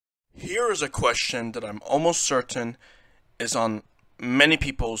Here is a question that I'm almost certain is on many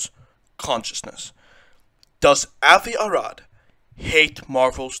people's consciousness. Does Avi Arad hate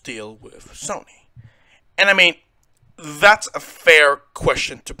Marvel's deal with Sony? And I mean, that's a fair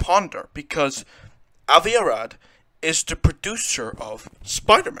question to ponder because Avi Arad is the producer of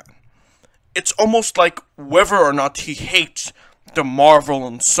Spider-Man. It's almost like whether or not he hates the Marvel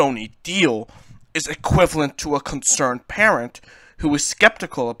and Sony deal is equivalent to a concerned parent who is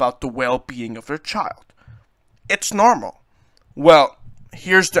skeptical about the well-being of their child. It's normal. Well,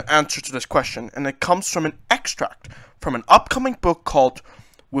 here's the answer to this question, and it comes from an extract from an upcoming book called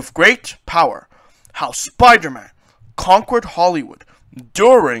With Great Power: How Spider-Man Conquered Hollywood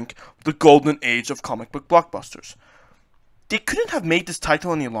During the Golden Age of Comic Book Blockbusters. They couldn't have made this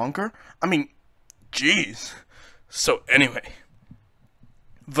title any longer. I mean, jeez. So anyway,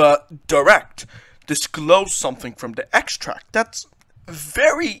 the direct disclosed something from the extract that's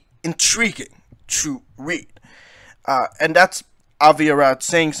very intriguing to read. And that's Avi Arad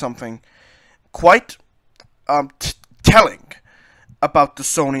saying something quite telling about the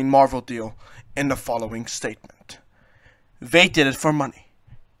Sony and Marvel deal in the following statement. They did it for money.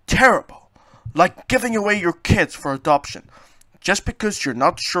 Terrible. Like giving away your kids for adoption just because you're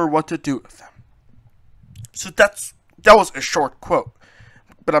not sure what to do with them. So that was a short quote,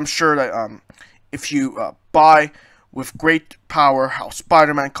 but I'm sure that if you buy With Great Power: How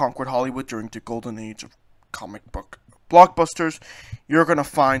Spider-Man Conquered Hollywood During the Golden Age of Comic Book Blockbusters, you're going to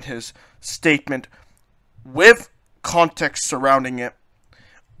find his statement with context surrounding it,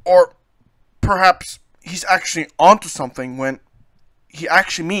 or perhaps he's actually onto something when he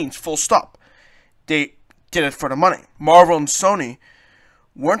actually means full stop. They did it for the money. Marvel and Sony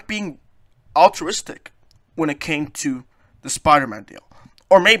weren't being altruistic when it came to the Spider-Man deal.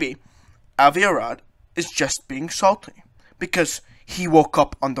 Or maybe Avi Arad is just being salty because he woke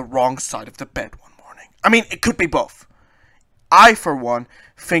up on the wrong side of the bed one morning. I mean, it could be both. I, for one,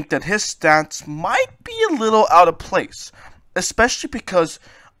 think that his stance might be a little out of place, especially because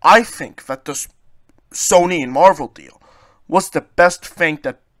I think that the Sony and Marvel deal was the best thing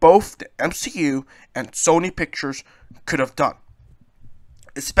that both the MCU and Sony Pictures could have done,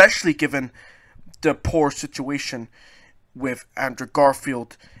 especially given the poor situation with Andrew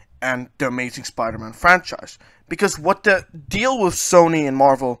Garfield and the Amazing Spider-Man franchise. Because what the deal with Sony and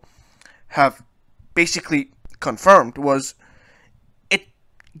Marvel have basically confirmed was it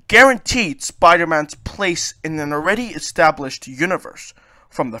guaranteed Spider-Man's place in an already established universe,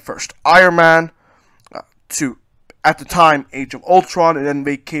 from the first Iron Man to, at the time, Age of Ultron, and then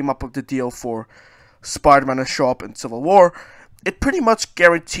they came up with the deal for Spider-Man to show up in Civil War. It pretty much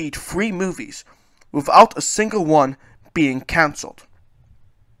guaranteed 3 movies without a single one being cancelled.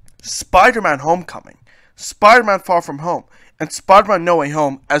 Spider-Man Homecoming, Spider-Man Far From Home, and Spider-Man No Way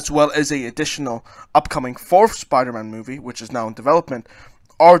Home, as well as an additional upcoming 4th Spider-Man movie, which is now in development,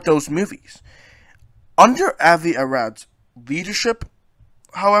 are those movies. Under Avi Arad's leadership,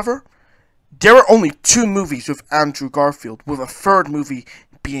 however, there are only 2 movies with Andrew Garfield, with a 3rd movie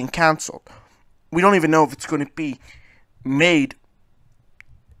being cancelled. We don't even know if it's going to be made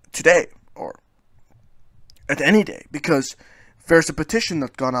today or at any day, because there's a petition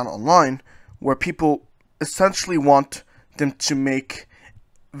that's gone out online where people essentially want them to make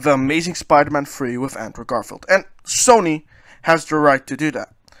The Amazing Spider-Man 3 with Andrew Garfield. And Sony has the right to do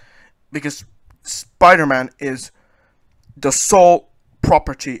that, because Spider-Man is the sole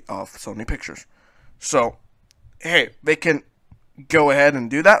property of Sony Pictures. So, hey, they can go ahead and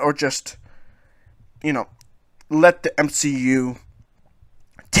do that, or just, let the MCU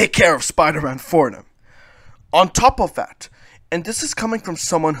take care of Spider-Man for them. On top of that, and this is coming from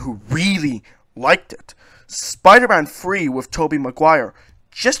someone who really liked it, Spider-Man 3 with Tobey Maguire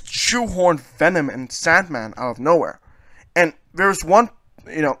just shoehorned Venom and Sandman out of nowhere. And there's one,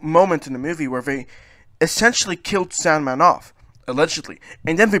 moment in the movie where they essentially killed Sandman off, allegedly,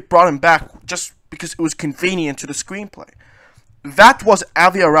 and then they brought him back just because it was convenient to the screenplay. That was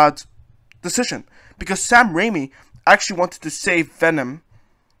Avi Arad's decision, because Sam Raimi actually wanted to save Venom,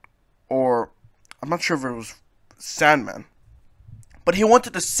 or I'm not sure if it was Sandman, but he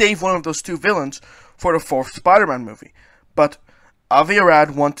wanted to save one of those 2 villains for the 4th Spider-Man movie. But Avi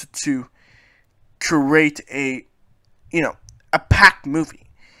Arad wanted to create a packed movie,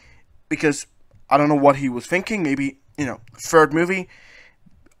 because I don't know what he was thinking. Maybe, 3rd movie,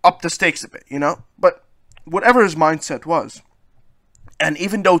 up the stakes a bit, But whatever his mindset was, and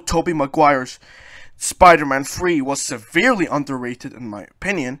even though Tobey Maguire's Spider-Man 3 was severely underrated in my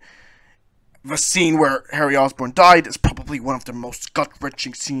opinion, the scene where Harry Osborn died is probably one of the most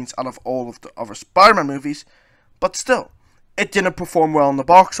gut-wrenching scenes out of all of the other Spider-Man movies, but still, it didn't perform well in the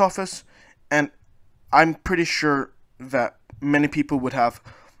box office, and I'm pretty sure that many people would have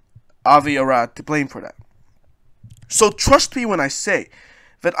Avi Arad to blame for that. So trust me when I say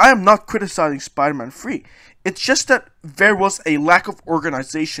that I am not criticizing Spider-Man 3. It's just that there was a lack of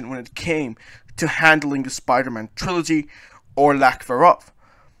organization when it came to handling the Spider-Man trilogy, or lack thereof.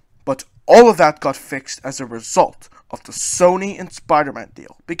 But all of that got fixed as a result of the Sony and Spider-Man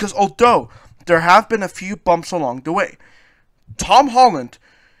deal. Because although there have been a few bumps along the way, Tom Holland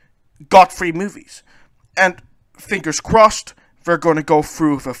got 3 movies. And fingers crossed, they're going to go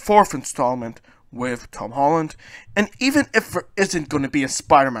through the 4th installment with Tom Holland. And even if there isn't going to be a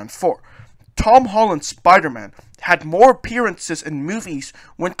Spider-Man 4, Tom Holland's Spider-Man had more appearances in movies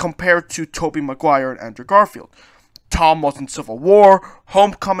when compared to Tobey Maguire and Andrew Garfield. Tom was in Civil War,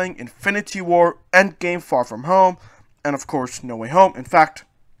 Homecoming, Infinity War, Endgame, Far From Home, and of course No Way Home. In fact,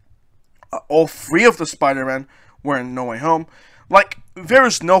 all 3 of the Spider-Man were in No Way Home. Like, there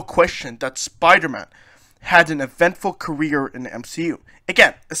is no question that Spider-Man had an eventful career in the MCU.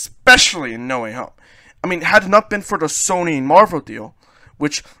 Again, especially in No Way Home. I mean, had it not been for the Sony and Marvel deal,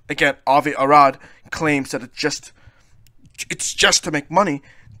 which, again, Avi Arad claims that it's just to make money,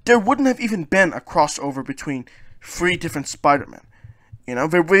 there wouldn't have even been a crossover between 3 different Spider-Men. You know,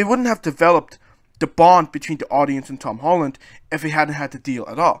 they wouldn't have developed the bond between the audience and Tom Holland if they hadn't had the deal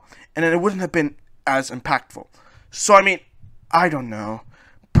at all. And then it wouldn't have been as impactful. So, I mean, I don't know.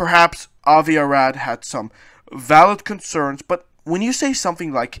 Perhaps Avi Arad had some valid concerns, but when you say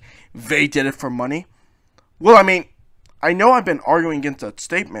something like, they did it for money, well, I mean, I know I've been arguing against that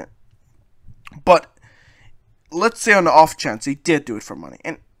statement, but let's say on the off chance they did do it for money,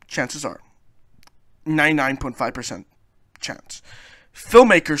 and chances are 99.5% chance.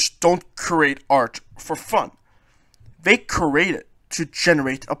 Filmmakers don't create art for fun. They create it to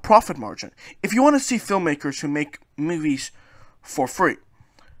generate a profit margin. If you want to see filmmakers who make movies for free,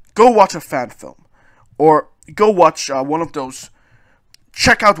 go watch a fan film, or go watch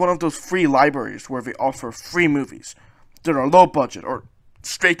check out one of those free libraries where they offer free movies that are low budget or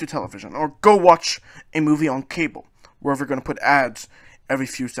straight to television, or go watch a movie on cable where they're going to put ads every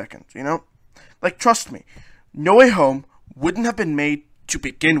few seconds, you know? Like, trust me, No Way Home wouldn't have been made to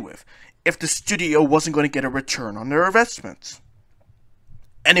begin with if the studio wasn't going to get a return on their investments.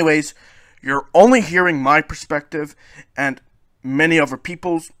 Anyways, you're only hearing my perspective and many other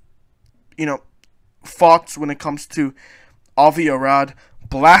people's, thoughts when it comes to Avi Arad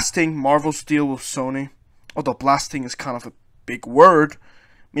blasting Marvel's deal with Sony. Although blasting is kind of a big word.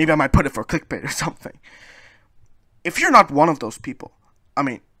 Maybe I might put it for clickbait or something. If you're not one of those people, I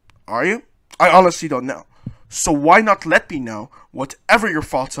mean, are you? I honestly don't know. So why not let me know whatever your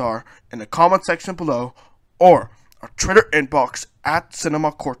thoughts are in the comment section below, or our Twitter inbox at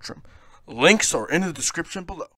Cinema Courtroom. Links are in the description below.